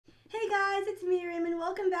it's Miriam and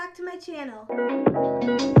welcome back to my channel. I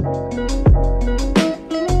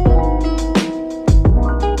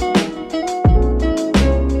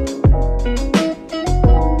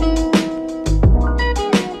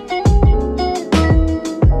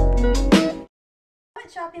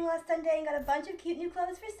went shopping last Sunday and got a bunch of cute new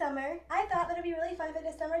clothes for summer. I thought that it would be really fun if I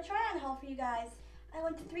did a summer try-on haul for you guys. I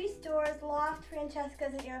went to 3 stores, Loft,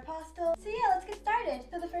 Francescas, and Aeropostale. So yeah, let's get started.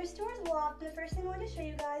 So the first store is Loft, and the first thing I wanted to show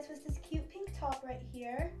you guys was this cute pink top right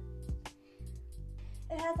here.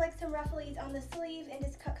 It has like some ruffles on the sleeve and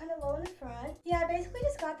it's cut kind of low in the front. Yeah, I basically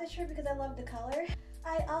just got this shirt because I love the color.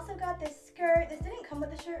 I also got this skirt. This didn't come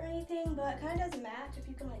with the shirt or anything, but it kind of does match if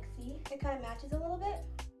you can like see. It kind of matches a little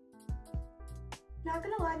bit. Not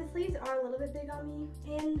gonna lie, the sleeves are a little bit big on me,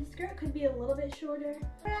 and the skirt could be a little bit shorter.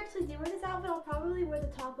 If I actually do wear this outfit, I'll probably wear the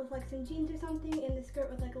top with like some jeans or something, and the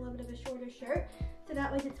skirt with like a little bit of a shorter shirt, so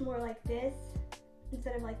that way it's more like this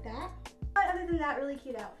instead of like that. But other than that, really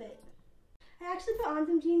cute outfit. I actually put on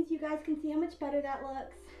some jeans so you guys can see how much better that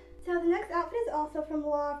looks. So the next outfit is also from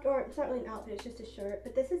Loft, or it's not really an outfit, it's just a shirt,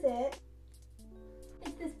 but this is it.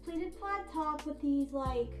 It's this pleated plaid top with these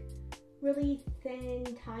like really thin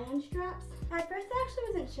tie-on straps. At first I actually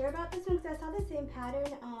wasn't sure about this one because I saw the same pattern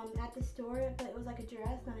at the store, but it was like a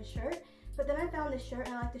dress, not a shirt. But then I found this shirt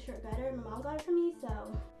and I like the shirt better, and my mom got it for me, so.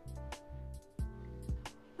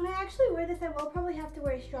 When I actually wear this, I will probably have to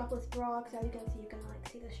wear a strapless bra because as you can like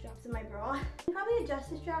see the straps in my bra. I'll probably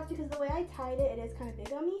adjust the straps because the way I tied it, it is kind of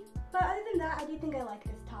big on me. But other than that, I do think I like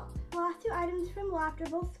this top. The last 2 items from Loft are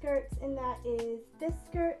both skirts, and that is this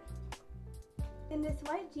skirt and this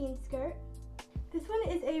white jean skirt. This one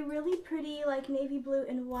is a really pretty like navy blue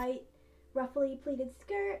and white ruffly pleated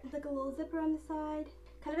skirt. It's like a little zipper on the side.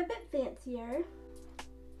 Kind of a bit fancier.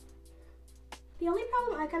 The only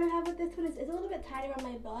problem I kind of have with this one is it's a little bit tighter on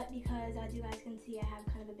my butt because as you guys can see I have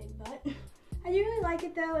kind of a big butt. I do really like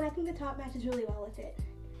it though, and I think the top matches really well with it.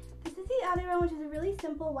 This is the other one, which is a really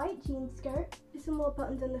simple white jean skirt. Just some little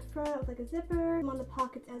buttons in the front with like a zipper. On the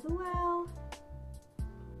pockets as well.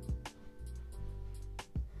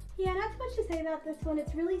 Yeah, not too much to say about this one.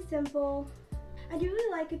 It's really simple. I do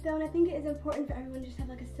really like it though, and I think it is important for everyone to just have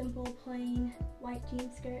like a simple, plain white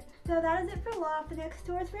jean skirt. So that is it for Loft. The next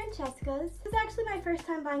store is Francescas. This is actually my first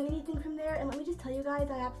time buying anything from there, and let me just tell you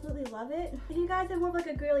guys, I absolutely love it. If you guys have more of like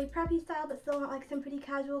a girly preppy style but still want like some pretty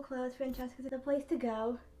casual clothes, Francescas is the place to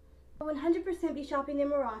go. I'll 100% be shopping there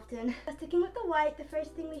more often. Sticking with the white, the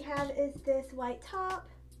first thing we have is this white top.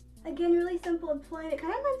 Again, really simple and plain. It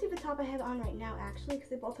kind of reminds me of the top I have on right now, actually,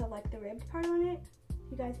 because they both have like the ribbed part on it.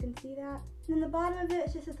 You guys can see that. And then the bottom of it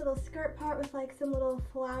is just this little skirt part with like some little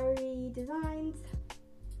flowery designs.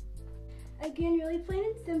 Again, really plain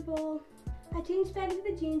and simple. I changed back into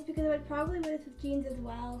the jeans because I would probably wear this with jeans as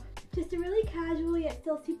well. Just a really casual yet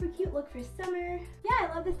still super cute look for summer. Yeah,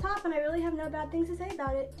 I love this top and I really have no bad things to say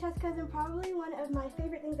about it. Francescas, and probably one of my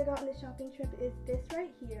favorite things I got on this shopping trip is this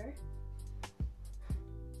right here.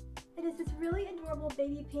 It is this really adorable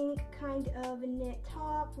baby pink kind of knit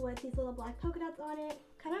top with these little black polka dots on it.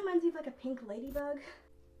 Kind of reminds me of like a pink ladybug.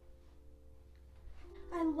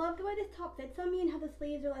 I love the way this top fits on me and how the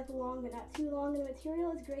sleeves are like long but not too long, and the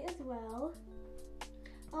material is great as well.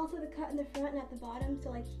 Also the cut in the front and at the bottom, so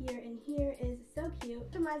like here and here, is so cute.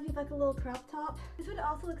 It reminds me of like a little crop top. This would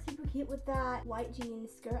also look super cute with that white jean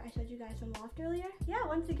skirt I showed you guys from Loft earlier. Yeah,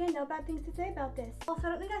 once again, no bad things to say about this. Also,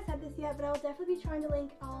 I don't think I said this yet, but I will definitely be trying to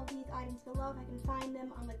link all these items below if I can find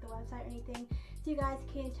them on like the website or anything, so you guys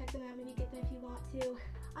can check them out, maybe get them if you want to.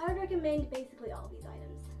 I would recommend basically all of these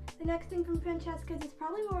items. The next thing from Francescas is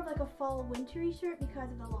probably more of like a fall wintry shirt because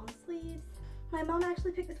of the long sleeves. My mom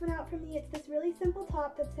actually picked this one out for me. It's this really simple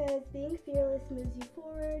top that says, "Being fearless moves you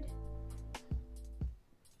forward."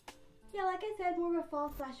 Yeah, like I said, more of a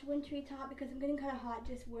fall / wintry top because I'm getting kind of hot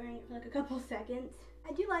just wearing it for like a couple seconds.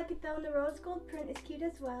 I do like it though, and the rose gold print is cute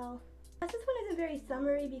as well. Plus, this one isn't very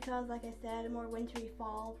summery because, like I said, more wintry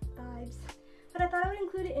fall vibes. But I thought I would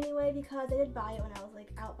include it anyway because I did buy it when I was like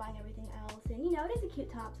out buying everything else. And you know, it is a cute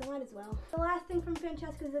top, so I might as well. The last thing from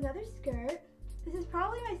Francesca is another skirt. This is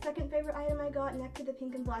probably my second favorite item I got next to the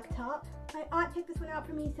pink and black top. My aunt picked this one out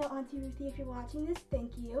for me, so Auntie Ruthie, if you're watching this,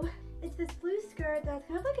 thank you. It's this blue skirt that's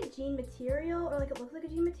kind of like a jean material, or like it looks like a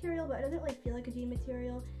jean material, but it doesn't really feel like a jean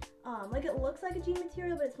material. Like it looks like a jean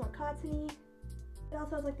material, but it's more cottony. It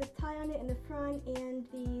also has like this tie on it in the front and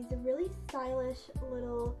these really stylish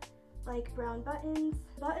little like brown buttons.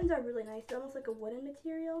 The buttons are really nice. They're almost like a wooden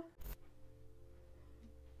material.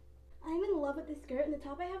 I'm in love with this skirt, and the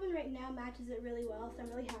top I have on right now matches it really well, so I'm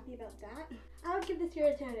really happy about that. I would give this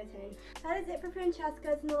skirt a 10 out of 10. That is it for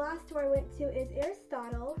Francescas, and the last store I went to is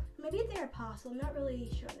Aeropostale. Maybe it's Aeropostale, I'm not really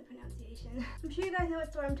sure on the pronunciation. I'm sure you guys know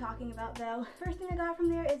what store I'm talking about though. First thing I got from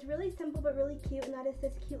there is really simple but really cute, and that is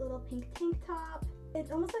this cute little pink tank top. It's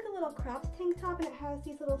almost like a little cropped tank top, and it has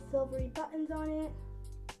these little silvery buttons on it.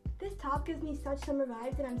 This top gives me such summer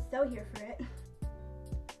vibes, and I'm so here for it.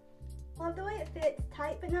 I love the way it fits,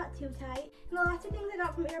 tight but not too tight. And the last two things I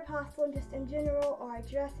got from Aeropostale and just in general are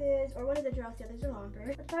dresses, or one is a dress, the other's a romper.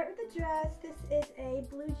 Let's start with the dress. This is a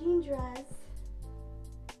blue jean dress.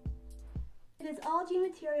 It is all jean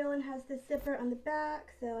material and has this zipper on the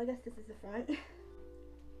back, so I guess this is the front.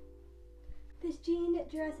 This jean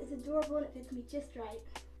dress is adorable and it fits me just right.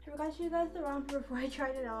 I forgot to show you guys the romper before I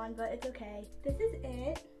tried it on, but it's okay. This is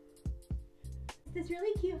it. It's this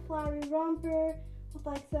really cute flowery romper with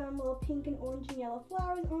like some little pink and orange and yellow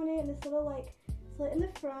flowers on it, and this little like slit in the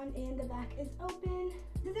front, and the back is open.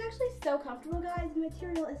 This is actually so comfortable, guys. The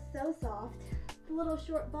material is so soft. The little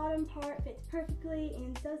short bottom part fits perfectly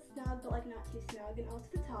and so snug, but like not too snug, and also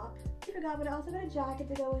the top. I forgot, but I also got a jacket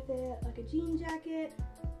to go with it, like a jean jacket.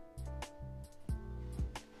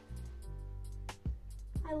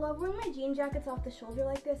 I love wearing my jean jackets off the shoulder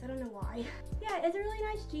like this. I don't know why. Yeah, it's a really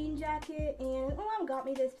nice jean jacket, and my mom got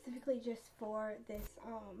me this specifically just for this,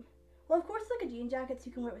 well, of course it's like a jean jacket so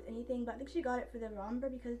you can wear it with anything, but I think she got it for the romper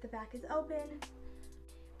because the back is open.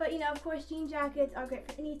 But you know, of course, jean jackets are great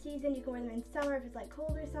for any season. You can wear them in summer if it's like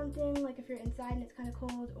cold or something, like if you're inside and it's kind of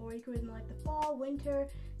cold, or you can wear them like the fall, winter,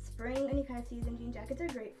 spring, any kind of season. Jean jackets are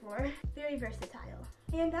great for. Very versatile.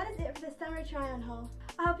 And that is it for the summer try-on haul.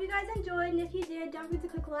 I hope you guys enjoyed, and if you did, don't forget to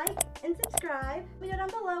click like and subscribe. Let me know down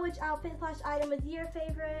below which outfit/item was your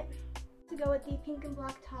favorite. To go with the pink and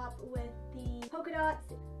black top with the polka dots,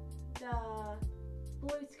 the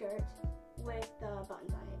blue skirt with the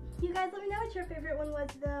buttons on it. You guys let me know what your favorite one was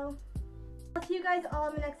though. I'll see you guys all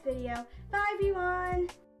in the next video. Bye everyone!